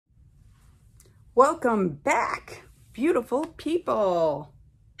Welcome back, beautiful people.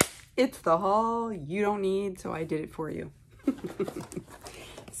 It's the haul you don't need, so I did it for you.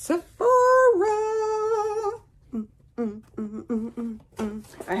 Sephora.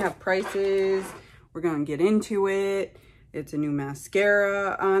 I have prices. We're gonna get into it. It's a new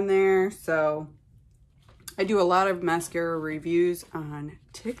mascara on there. So I do a lot of mascara reviews on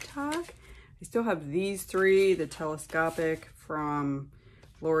TikTok. I still have these three, the telescopic from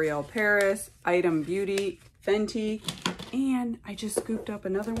L'Oreal Paris, Item Beauty, Fenty, and I just scooped up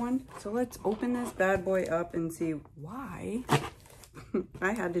another one. So let's open this bad boy up and see why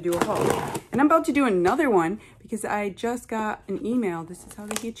I had to do a haul. And I'm about to do another one because I just got an email. This is how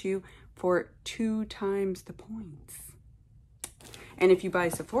they get you for 2 times the points. And if you buy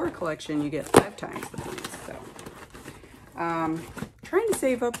Sephora collection, you get 5 times the points. So trying to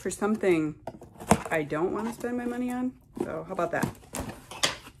save up for something I don't want to spend my money on. So how about that?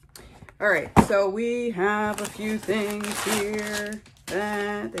 All right, so we have a few things here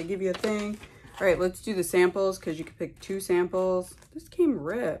that they give you a thing. All right, let's do the samples because you can pick 2 samples. This came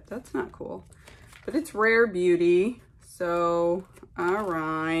ripped, that's not cool. But it's Rare Beauty, so all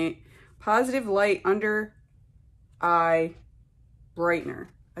right. Positive Light Under Eye Brightener.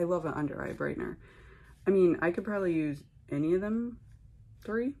 I love an under eye brightener. I mean, I could probably use any of them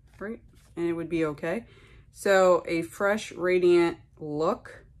 3, right? And it would be okay. So a fresh, radiant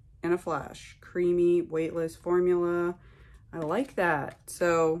look and a flash. Creamy, weightless formula. I like that.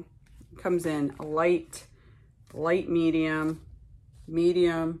 So it comes in a light, medium,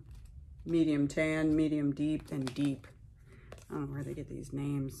 medium tan, medium deep, and deep. I don't know where they get these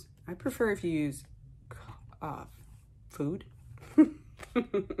names. I prefer if you use food.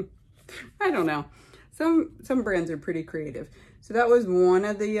 I don't know. Some brands are pretty creative. So that was one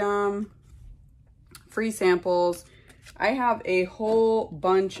of the free samples. I have a whole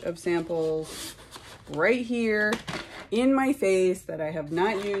bunch of samples right here in my face that I have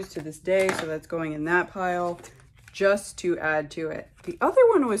not used to this day. So that's going in that pile just to add to it. The other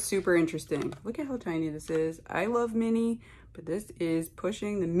one was super interesting. Look at how tiny this is. I love mini, but this is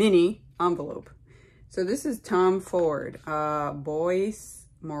pushing the mini envelope. So this is Tom Ford, Bois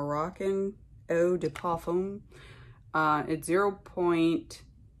Moroccan Eau de Parfum. It's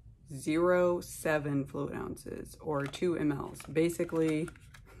 0.07 fluid ounces or 2 mLs, basically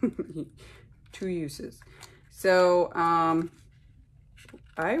 2 uses. So I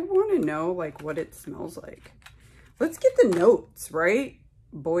want to know like what it smells like. Let's get the notes, right?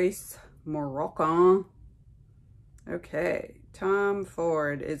 Bois Moroccan. Okay, Tom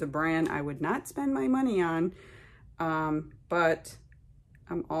Ford is a brand I would not spend my money on, but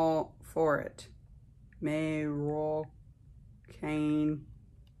I'm all for it. Moroccan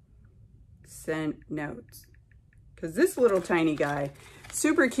scent notes. Because this little tiny guy,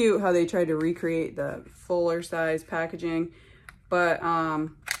 super cute how they tried to recreate the fuller size packaging. But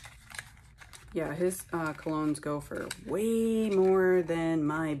yeah, his colognes go for way more than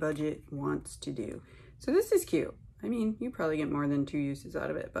my budget wants to do. So this is cute. I mean, you probably get more than 2 uses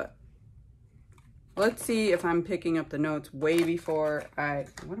out of it, but let's see if I'm picking up the notes way before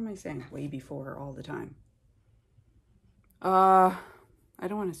what am I saying? Way before all the time. I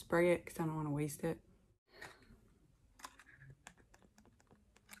don't want to spray it because I don't want to waste it.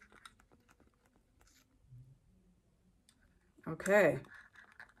 Okay.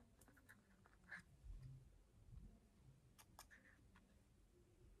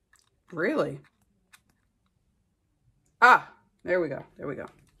 Really? Ah, there we go. There we go.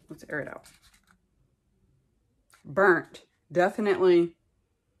 Let's air it out. Burnt. Definitely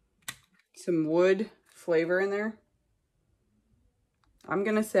some wood flavor in there. I'm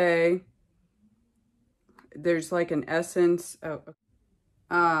going to say there's like an essence.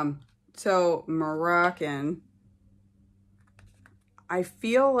 So Moroccan. I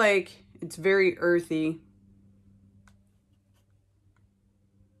feel like it's very earthy.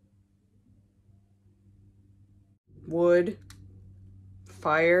 Wood,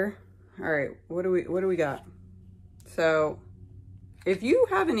 fire. All right, what do we got? So if you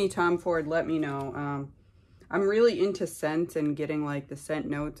have any Tom Ford, let me know. I'm really into scents and getting like the scent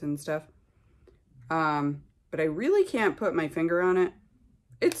notes and stuff. But I really can't put my finger on it.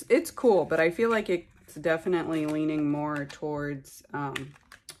 It's cool, but I feel like it's definitely leaning more towards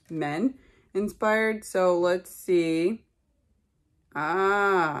men inspired. So let's see.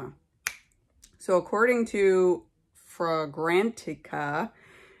 So according to Fragrantica,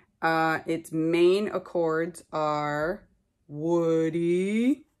 its main accords are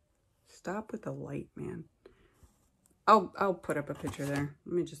woody. Stop with the light, man. I'll put up a picture there.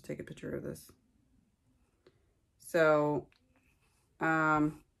 Let me just take a picture of this. So,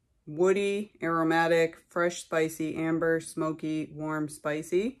 woody, aromatic, fresh, spicy, amber, smoky, warm,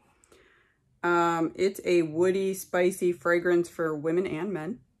 spicy. It's a woody, spicy fragrance for women and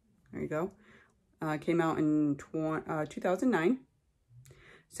men. There you go. Came out in 2009.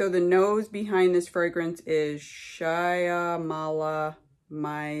 So the nose behind this fragrance is Shyamala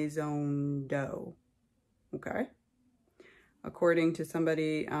Maizondo. Okay. According to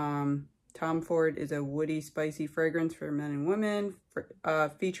somebody, Tom Ford is a woody, spicy fragrance for men and women,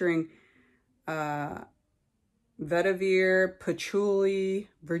 featuring vetiver, patchouli,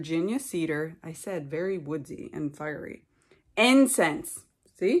 Virginia cedar. I said very woodsy and fiery. Incense.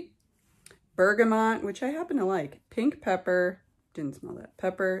 See? Bergamot, which I happen to like. Pink pepper. Didn't smell that.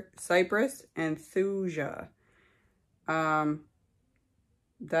 Pepper, cypress, and thuja. That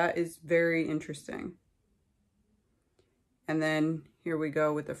is very interesting. And then here we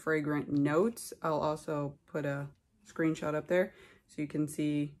go with the fragrant notes. I'll also put a screenshot up there so you can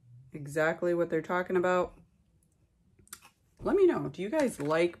see exactly what they're talking about. Let me know, do you guys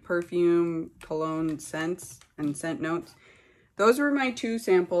like perfume, cologne scents and scent notes? Those were my 2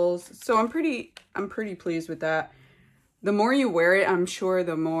 samples. So I'm pretty pleased with that. The more you wear it, I'm sure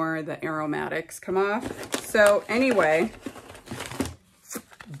the more the aromatics come off. So anyway,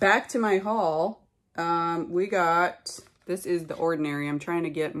 back to my haul. We got, this is the Ordinary. I'm trying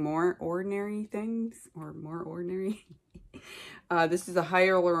to get more ordinary things, or more ordinary. This is a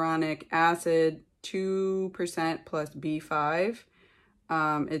hyaluronic acid, 2% plus B5.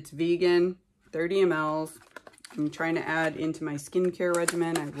 It's vegan, 30 mLs. I'm trying to add into my skincare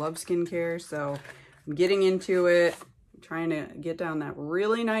regimen. I love skincare, so I'm getting into it. I'm trying to get down that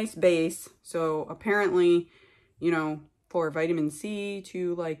really nice base. So apparently, you know, for vitamin C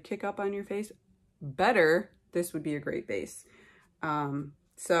to like kick up on your face better, this would be a great base.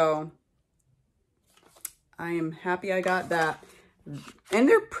 So I am happy I got that. And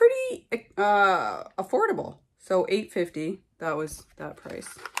they're pretty affordable. So $8.50, that was that price.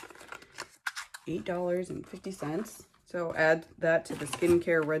 $8.50. So add that to the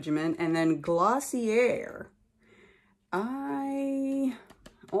skincare regimen. And then Glossier. I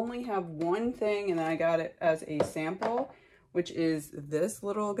only have one thing, and then I got it as a sample, which is this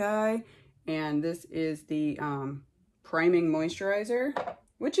little guy. And this is the priming moisturizer,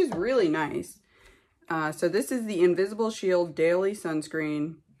 which is really nice. So this is the Invisible Shield Daily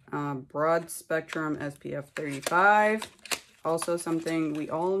Sunscreen, broad spectrum SPF 35. Also something we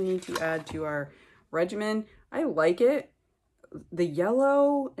all need to add to our regimen. I like it. The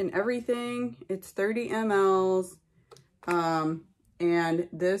yellow and everything, it's 30 mLs. And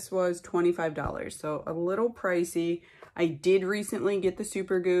this was $25, so a little pricey. I did recently get the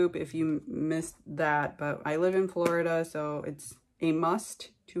Super Goop if you missed that, but I live in Florida, so it's a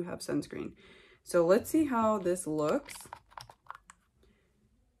must to have sunscreen. So let's see how this looks.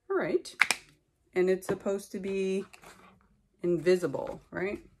 All right. And it's supposed to be invisible,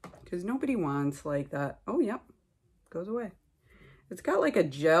 right? Because nobody wants like that. Oh, yep. Goes away. It's got like a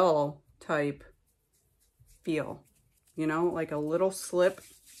gel type feel, you know, like a little slip.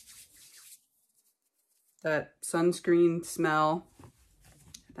 That sunscreen smell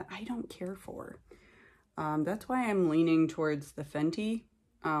that I don't care for. That's why I'm leaning towards the Fenty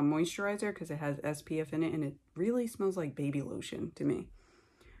moisturizer, because it has SPF in it and it really smells like baby lotion to me.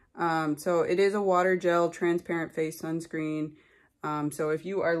 So it is a water gel transparent face sunscreen. So if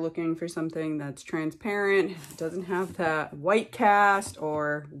you are looking for something that's transparent, doesn't have that white cast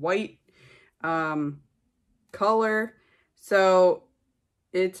or white color. So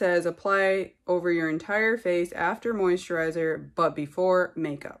it says apply over your entire face after moisturizer, but before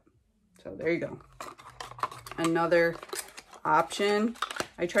makeup. So there you go. Another option.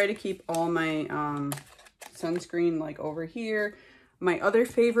 I try to keep all my sunscreen like over here. My other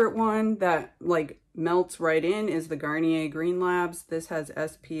favorite one that like melts right in is the Garnier Green Labs. This has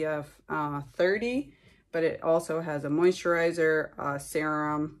SPF 30, but it also has a moisturizer,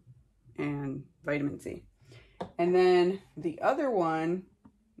 serum, and vitamin C. And then the other one,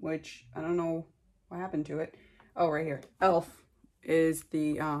 which I don't know what happened to it. Oh, right here. e.l.f. is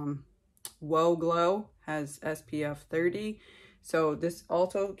the Whoa Glow, has SPF 30. So this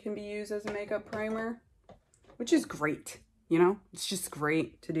also can be used as a makeup primer, which is great. You know, it's just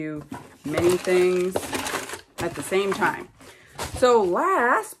great to do many things at the same time. So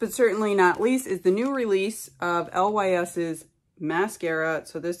last, but certainly not least, is the new release of LYS's mascara.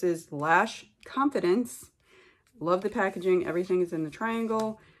 So this is Lash Confidence. Love the packaging. Everything is in the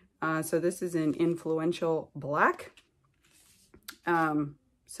triangle. So this is in Influential Black.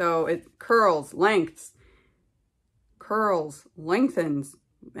 So it curls, lengthens,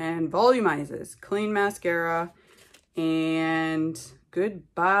 and volumizes. Clean mascara. And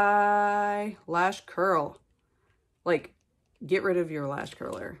goodbye lash curl. Like, get rid of your lash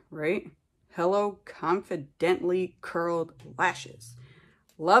curler, right? Hello confidently curled lashes.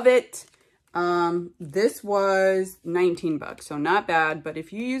 Love it. This was 19 bucks, so not bad. But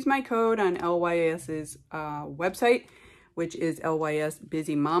if you use my code on LYS's website, which is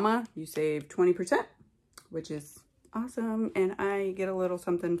LYSBusyMama, you save 20%, which is awesome. And I get a little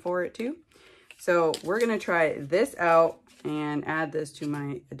something for it too. So we're going to try this out and add this to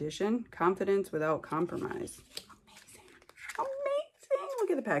my addition. Confidence without compromise. Amazing. Amazing.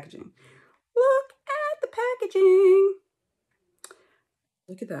 Look at the packaging. Look at the packaging.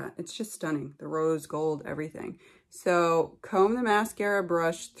 Look at that. It's just stunning. The rose gold, everything. So comb the mascara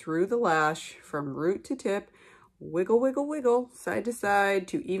brush through the lash from root to tip. Wiggle, wiggle, wiggle, side to side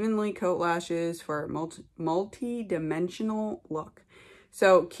to evenly coat lashes for a multi-dimensional look.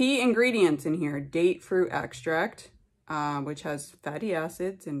 So key ingredients in here: date fruit extract, which has fatty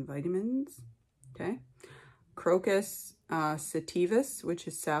acids and vitamins. Okay. Crocus sativus, which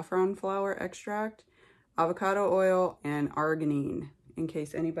is saffron flower extract, avocado oil, and arginine. In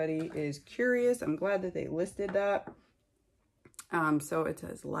case anybody is curious, I'm glad that they listed that. So it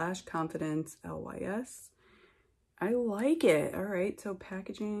says Lash Confidence LYS. I like it. All right, so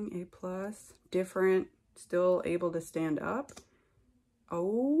packaging A+, different, still able to stand up.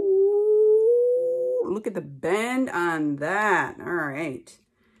 Oh, look at the bend on that. All right,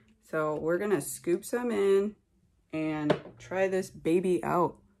 so we're gonna scoop some in and try this baby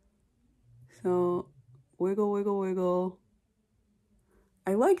out. So wiggle, wiggle, wiggle.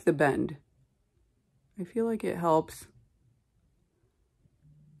 I like the bend. I feel like it helps.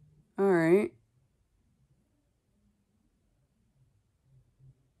 All right.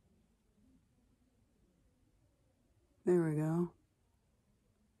 There we go.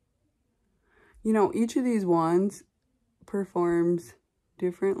 You know, each of these wands performs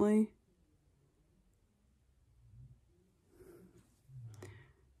differently.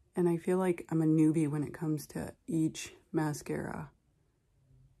 And I feel like I'm a newbie when it comes to each mascara.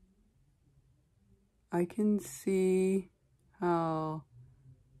 I can see how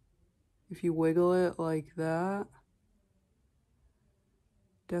if you wiggle it like that,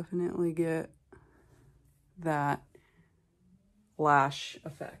 definitely get that lash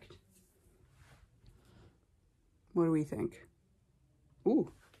effect. What do we think?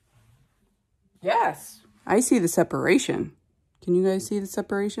 Ooh. Yes, I see the separation. Can you guys see the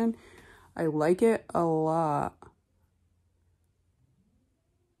separation? I like it a lot.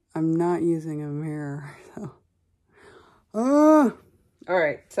 I'm not using a mirror, so. All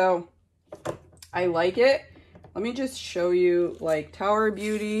right, so I like it. Let me just show you, like Tower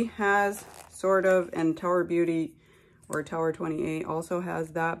Beauty has sort of, and Tower Beauty or Tower 28 also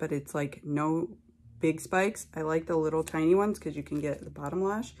has that, but it's like no big spikes. I like the little tiny ones because you can get the bottom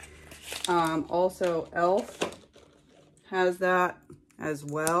lash. Also e.l.f. has that as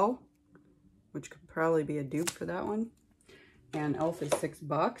well, which could probably be a dupe for that one. And e.l.f. is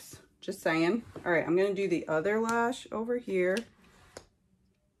 $6, just saying. All right, I'm gonna do the other lash over here.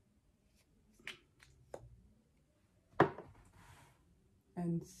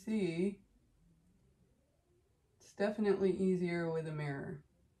 And see, it's definitely easier with a mirror.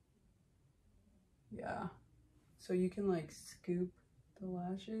 Yeah, so you can like scoop the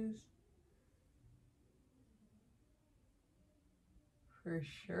lashes. For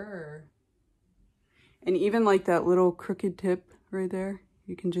sure. And even like that little crooked tip right there,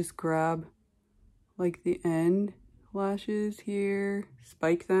 you can just grab like the end lashes here,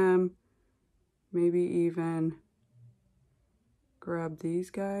 spike them, maybe even grab these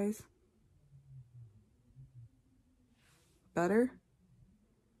guys. Better?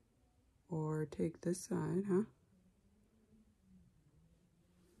 Or take this side, huh?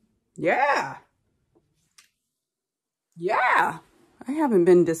 Yeah! Yeah! I haven't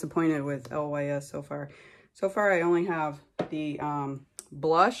been disappointed with LYS so far. So far, I only have the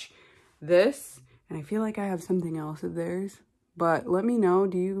blush, this, and I feel like I have something else of theirs. But let me know,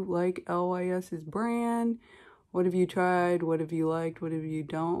 do you like LYS's brand? What have you tried? What have you liked? What have you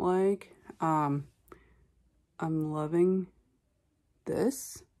don't like? I'm loving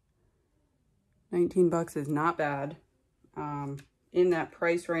this. 19 bucks is not bad. In that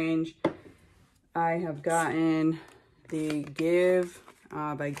price range, I have gotten the Give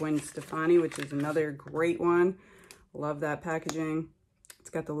by Gwen Stefani, which is another great one. Love that packaging. It's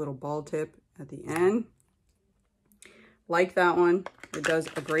got the little ball tip at the end. Like that one. It does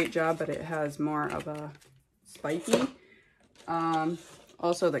a great job, but it has more of a spiky.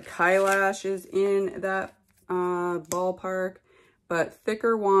 Also the Kylash is in that ballpark, but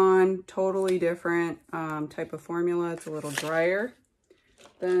thicker wand, totally different type of formula. It's a little drier.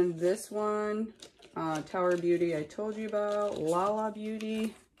 Then this one, Tower Beauty, I told you about. Lala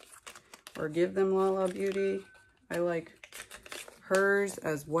Beauty, or Give Them Lala Beauty. I like hers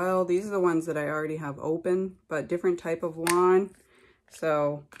as well. These are the ones that I already have open, but different type of wand.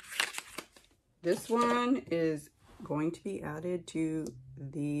 So this one is going to be added to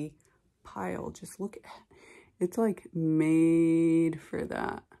the pile. Just look at it. It's like made for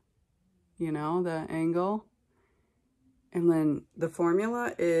that, you know, the angle. And then the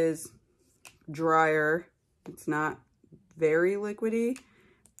formula is drier. It's not very liquidy,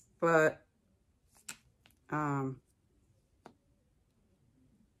 but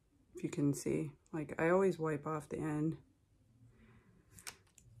if you can see, like, I always wipe off the end.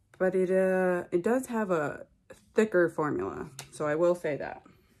 But it does have a thicker formula, so I will say that.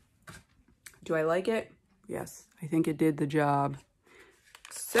 Do I like it? Yes, I think it did the job.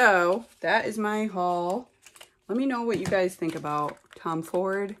 So that is my haul. Let me know what you guys think about Tom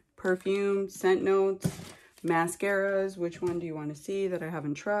Ford perfume, scent notes, mascaras. Which one do you want to see that I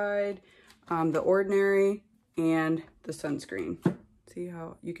haven't tried? The Ordinary and the sunscreen. See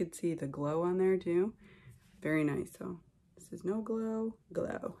how you could see the glow on there too? Very nice. So this is No Glow,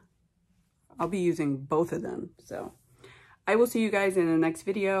 Glow. I'll be using both of them. So I will see you guys in the next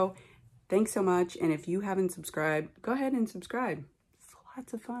video. Thanks so much. And if you haven't subscribed, go ahead and subscribe. It's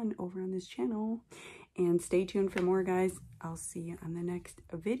lots of fun over on this channel. And stay tuned for more, guys. I'll see you on the next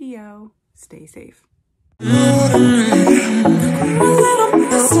video. Stay safe.